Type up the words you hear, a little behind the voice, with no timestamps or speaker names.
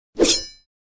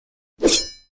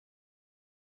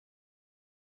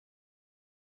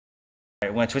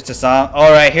we're gonna switch the song.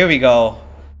 Alright, here we go.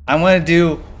 I'm gonna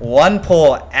do one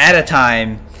pull at a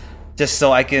time, just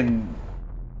so I can,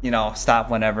 you know, stop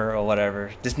whenever or whatever.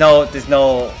 There's no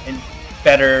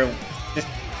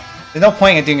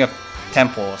point in doing a 10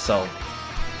 pull. So,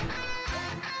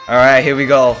 alright, here we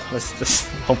go. Let's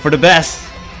hope for the best.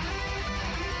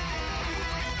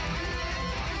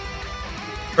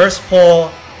 First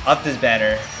pull up this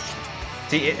banner.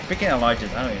 See, it freaking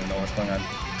enlarges. I don't even know what's going on.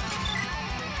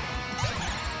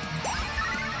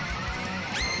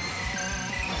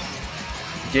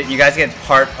 You guys get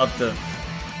part of the...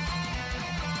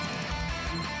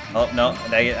 Oh, no.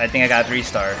 I think I got a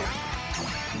 3-star.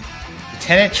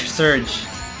 10-inch surge.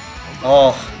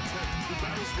 Oh.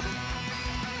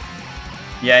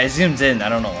 Yeah, it zooms in. I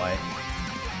don't know why.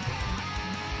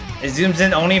 It zooms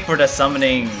in only for the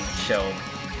summoning show.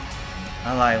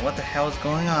 I'm like, what the hell is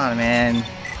going on, man?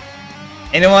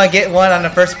 Anyone get one on the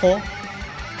first pull?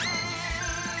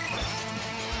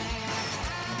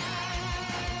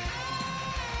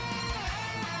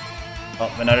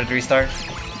 Oh, another 3-star.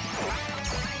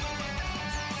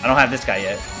 I don't have this guy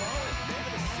yet.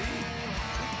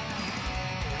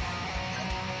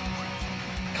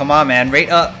 Come on, man, rate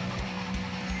up.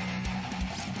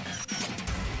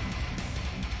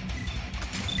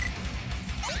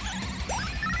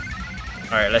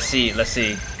 Alright, let's see. If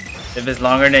it's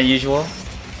longer than usual.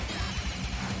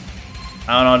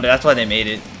 I don't know, that's why they made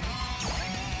it.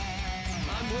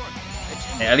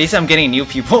 Yeah, at least I'm getting new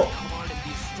people.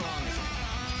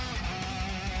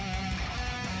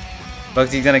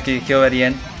 Bugsy's gonna get killed at the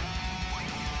end.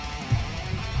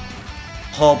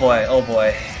 Oh boy, oh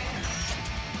boy.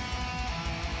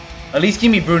 At least give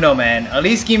me Bruno, man. At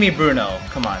least give me Bruno.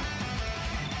 Come on.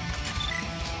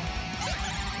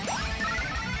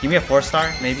 Give me a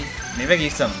 4-star, maybe? Maybe I can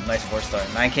use some nice 4-star.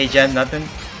 9k gem, nothing?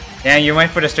 Damn, you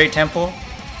went for the straight temple?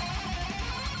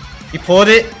 You pulled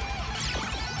it?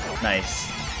 Nice.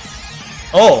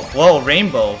 Oh, whoa,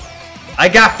 rainbow. I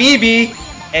got Phoebe!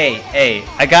 Hey,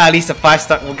 I got at least a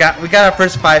 5-star. We got our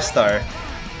first 5-star.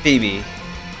 Phoebe.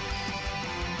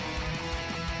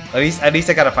 At least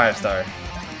I got a 5-star.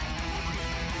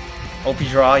 OP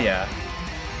draw, yeah.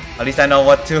 At least I know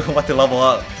what to level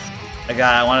up. I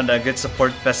got one of the good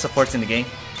best supports in the game.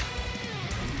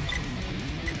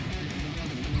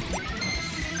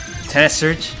 Tennis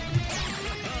Surge.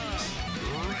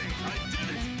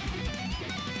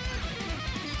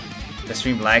 The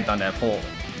stream lagged on that pull.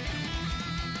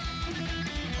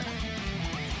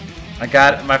 I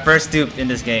got my first dupe in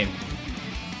this game.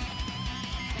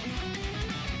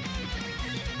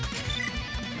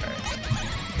 Alright.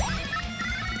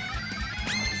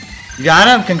 You got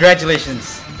him?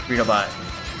 Congratulations, Bot.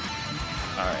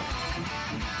 Alright.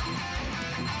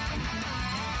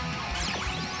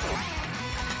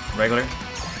 Regular.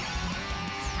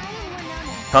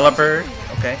 Color bird.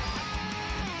 Okay.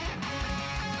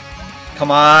 Come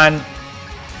on.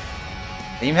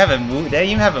 They even have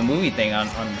a movie thing on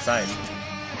the side.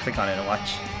 Click on it and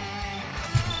watch.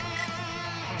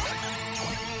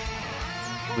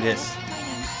 Who this?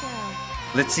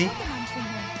 Let's see.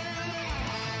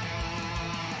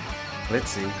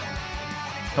 Let's see.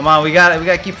 Come on, we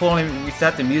gotta keep pulling. We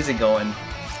got the music going.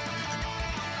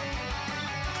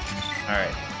 All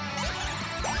right.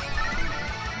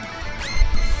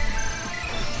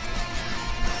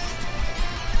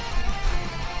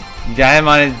 You got him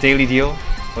on his daily deal.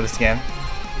 What a scam.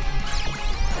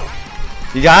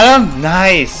 You got him?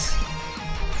 Nice!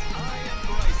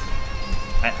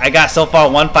 I got so far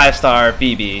one 5-star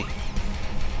Phoebe.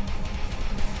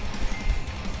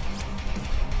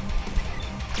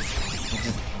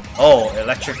 Oh,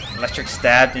 electric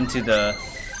stabbed into the...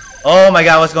 Oh my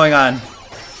god, what's going on?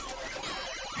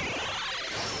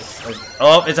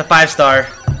 Oh, it's a 5-star.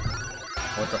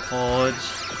 What the fudge?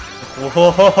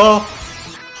 Whoa!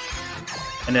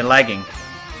 And then lagging.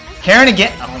 Karen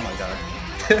again? Oh my god.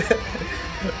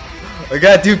 I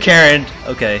gotta do Karen.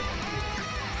 Okay.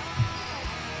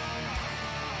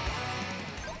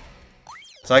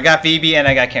 So I got Phoebe and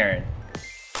I got Karen.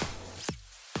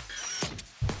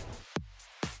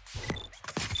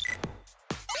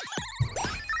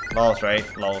 Lols,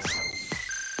 right? Lols.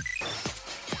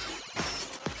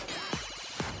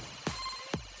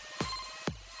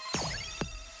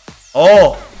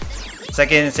 Oh!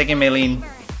 Second Maylene.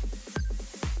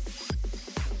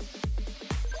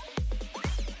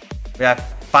 We have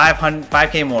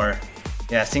 5k more.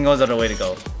 Yeah, singles are the way to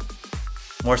go.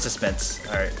 More suspense.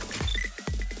 Alright.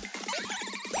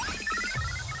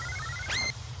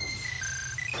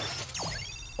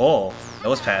 Oh,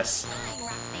 nose pass.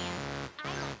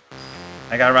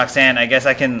 I got Roxanne. I guess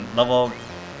I can level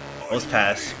Post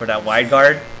pass for that wide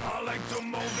guard.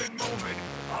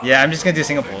 Yeah, I'm just gonna do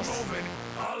single pulls.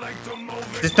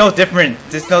 There's no difference.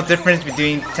 There's no difference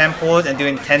between 10 pulls and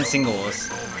doing 10 singles.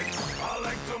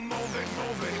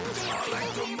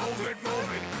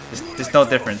 There's no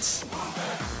difference.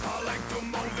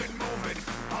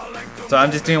 So I'm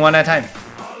just doing one at a time.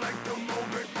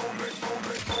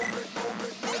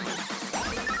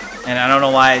 And I don't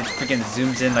know why it freaking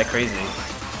zooms in like crazy.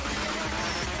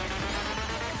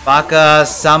 Baka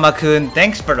Sama-kun,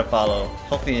 thanks for the follow.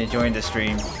 Hopefully you're enjoying the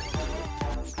stream.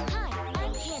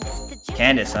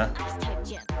 Candace, huh?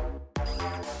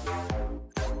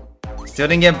 Still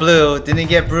didn't get blue, didn't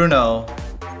get Bruno.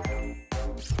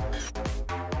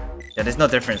 Yeah, there's no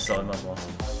difference though.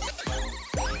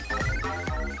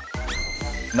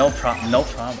 No problem.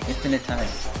 Infinite time.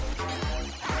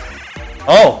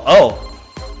 Oh!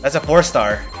 That's a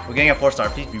 4-star. We're getting a 4-star.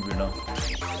 Please be Bruno.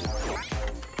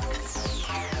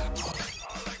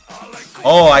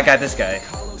 Oh, I got this guy.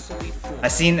 I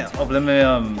seen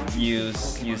Oblivion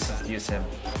use him.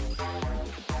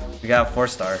 We got a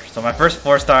 4-star. So my first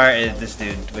 4-star is this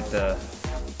dude with the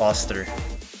Foster.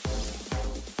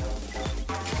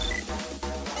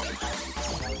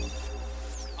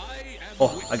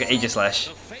 Oh, I got Aegis Slash.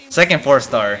 Second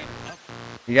 4-star.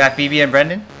 You got Phoebe and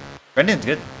Brendan? Brendan's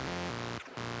good.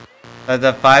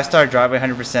 The 5-star drop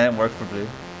 100% work for blue.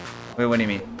 Wait, what do you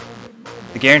mean?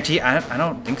 The guarantee? I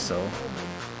don't think so.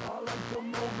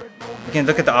 You can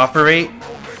look at the offer rate.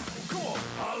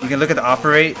 You can look at the offer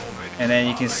rate, and then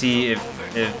you can see if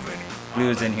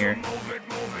blue is in here.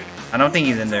 I don't think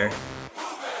he's in there.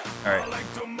 Alright.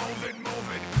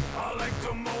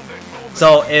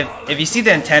 So if you see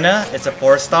the antenna, it's a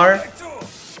 4-star.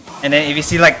 And then if you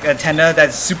see like antenna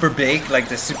that's super big, like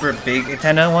the super big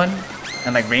antenna one,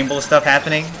 and like rainbow stuff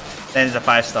happening, then it's a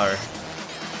 5-star.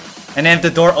 And then if the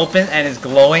door opens and it's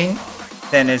glowing,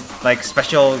 then it's like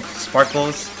special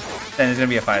sparkles, then it's gonna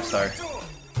be a 5-star.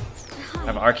 I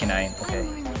have Arcanine, okay.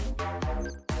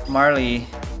 Marley,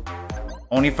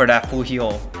 only for that full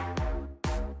heal.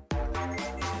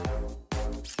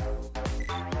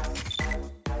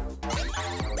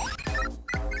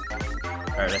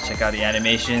 Alright, let's check out the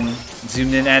animation.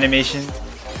 Zoomed in animation.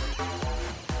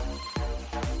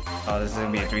 Oh, this is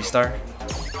gonna be a 3-star.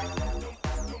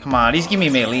 Come on, at least give me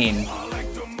Maylene.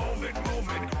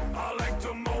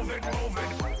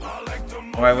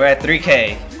 Alright, we're at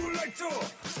 3K.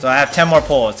 So I have 10 more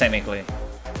pulls, technically.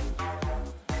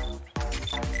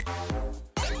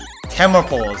 10 more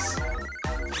pulls.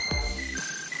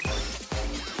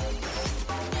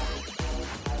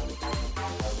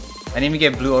 I didn't even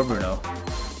get blue or Bruno.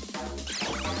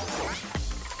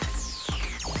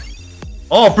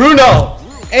 Oh, Bruno!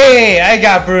 Hey, I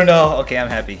got Bruno. Okay, I'm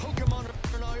happy.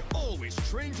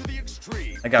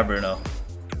 I got Bruno.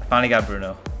 I finally got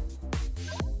Bruno.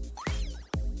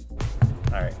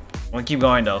 Alright. I'm gonna keep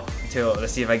going though. Until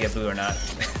let's see if I get blue or not.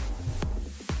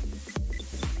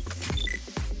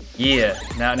 Yeah.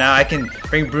 Now I can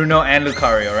bring Bruno and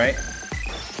Lucario, right?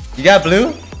 You got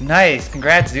blue? Nice.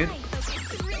 Congrats, dude.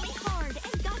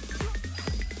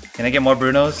 Can I get more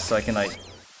Brunos so I can like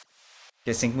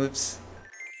get sync moves?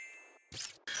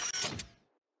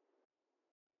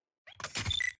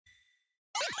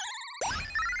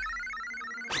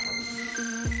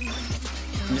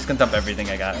 I'm just gonna dump everything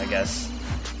I got, I guess.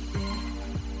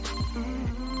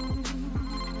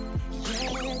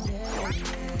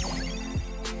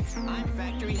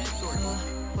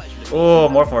 Oh,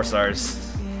 more 4-stars.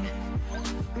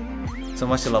 So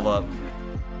much to level up.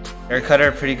 Air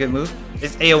Cutter, pretty good move.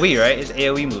 It's AoE, right? It's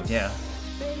AoE move, yeah.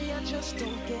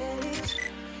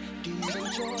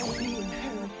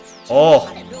 Oh,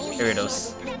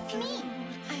 Gyarados.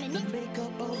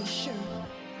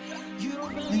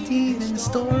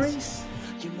 Stories,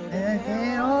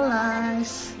 all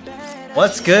lies.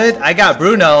 What's good? I got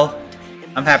Bruno.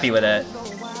 I'm happy with that.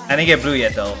 I didn't get blue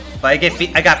yet though, but I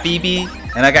got Phoebe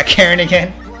and I got Karen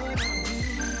again.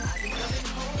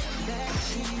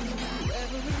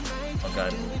 Oh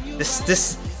god, this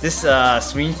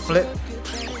swing flip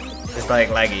is like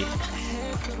laggy.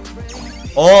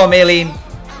 Oh, Maylene.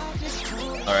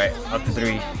 All right, up to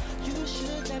 3.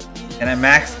 Can I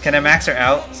max her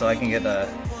out so I can get the?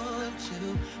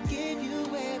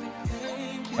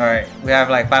 All right, we have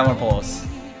like 5 more pulls.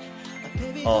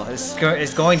 Oh,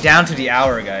 it's going down to the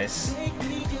hour, guys.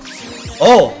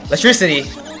 Oh, electricity.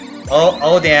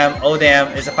 Oh damn,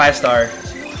 it's a 5-star.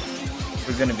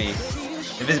 Who's gonna be?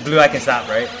 If it's blue, I can stop,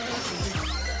 right?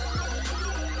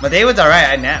 My day was alright.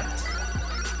 I napped.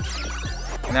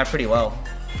 I napped pretty well.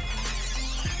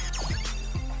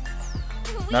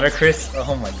 Another Chris.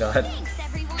 Oh my god.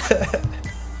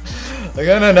 I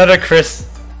got another Chris.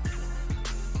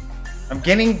 I'm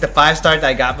getting the 5-star that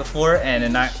I got before, and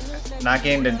then not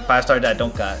getting the 5-star that I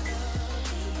don't got.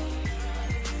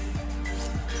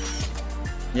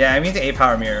 Yeah, I'm using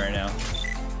 8-power mirror right now.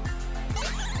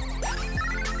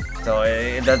 So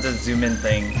it does the zoom in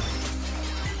thing.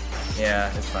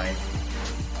 Yeah, it's fine.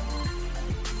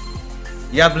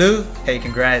 You got blue? Hey,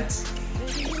 congrats.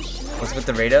 What's with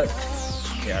the rate up?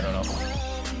 Yeah, I don't know.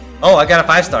 Oh, I got a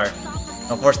 5-star.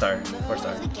 No, 4-star.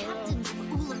 4-star.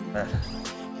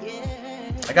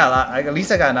 I got a lot. At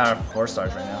least I got another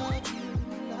 4-stars right now.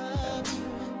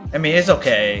 I mean, it's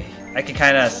okay. I can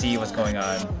kind of see what's going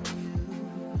on.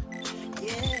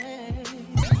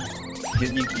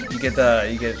 You get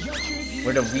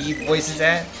where the Wii voice is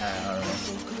at? I don't know.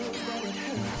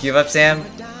 Give up, Sam.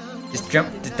 Just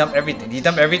dump everything. Did you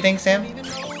dump everything, Sam?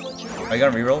 Are you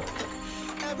gonna reroll?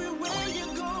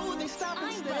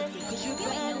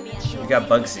 You got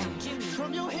Bugsy.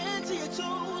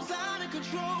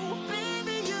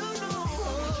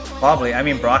 Probably. I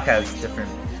mean, Brock has different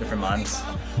mons.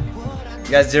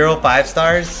 You got 0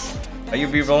 5-stars. Are you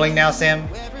re-rolling now, Sam?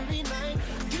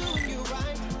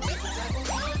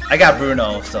 I got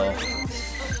Bruno, so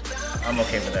I'm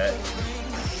okay with that.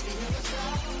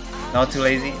 Not too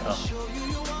lazy?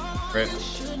 Oh. Rip.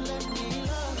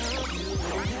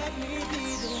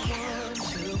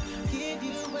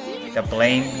 Got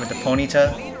Blaine with the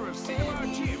ponytail.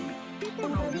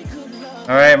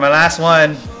 Alright, my last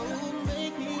one.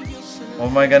 What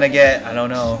am I gonna get? I don't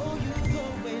know.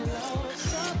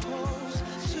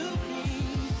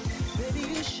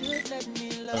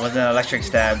 It wasn't an electric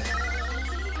stab.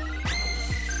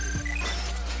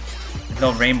 There's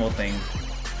no rainbow thing.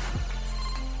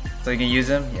 So you can use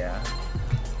him? Yeah.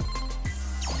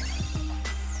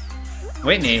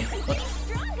 Whitney. What?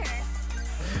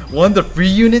 One of the free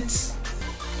units?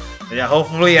 Yeah,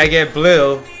 hopefully I get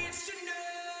blue.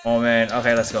 Oh man,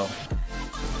 okay, let's go.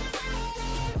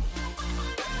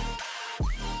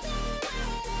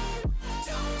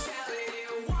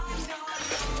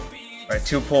 Alright,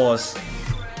 2 pulls.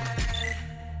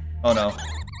 Oh no.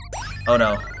 Oh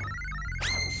no.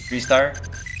 3-star?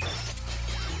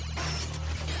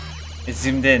 It's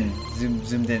zoomed in.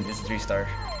 Zoomed in. It's a 3-star.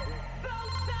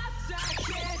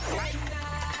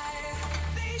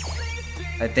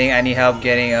 I think I need help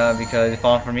getting because it's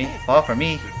falling for me. Fall for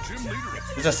me.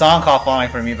 There's a song called "Falling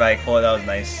for Me" by Cole. That was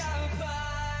nice.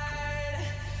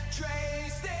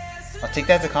 I'll take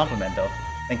that as a compliment, though.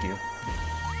 Thank you.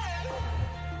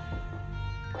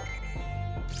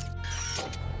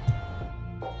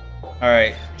 All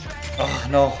right. Oh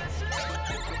no.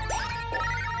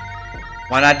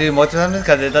 Why not do multiple summons?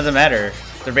 Because it doesn't matter.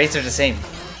 The rates are the same.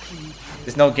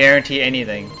 There's no guarantee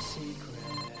anything.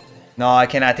 No, I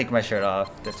cannot take my shirt off.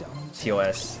 That's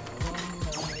TOS.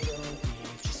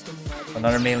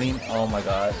 Another Maylene? Oh my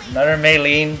god. Another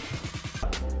Maylene.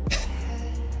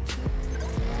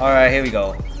 Alright, here we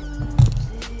go.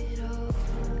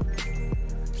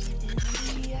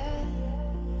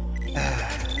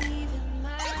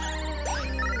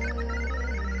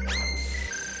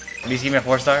 At least give me a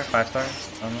 4-star? 5-star? I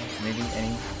don't know. Maybe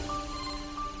any.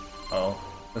 Oh.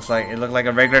 Looks like it looked like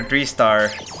a regular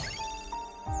 3-star.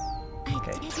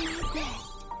 Okay.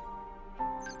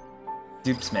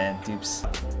 Dupes, man. Dupes.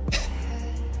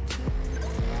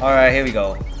 Alright, here we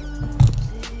go.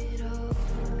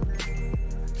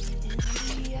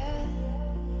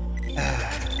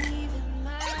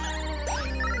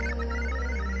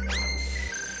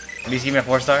 At least give me a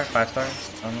 4-star? 5-star? I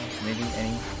don't know. Maybe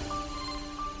any.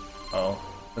 Oh.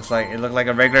 Looks like it looked like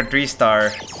a regular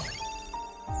 3-star.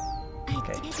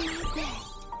 Okay.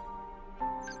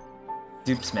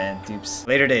 Dupes, man. Dupes.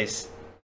 Later days.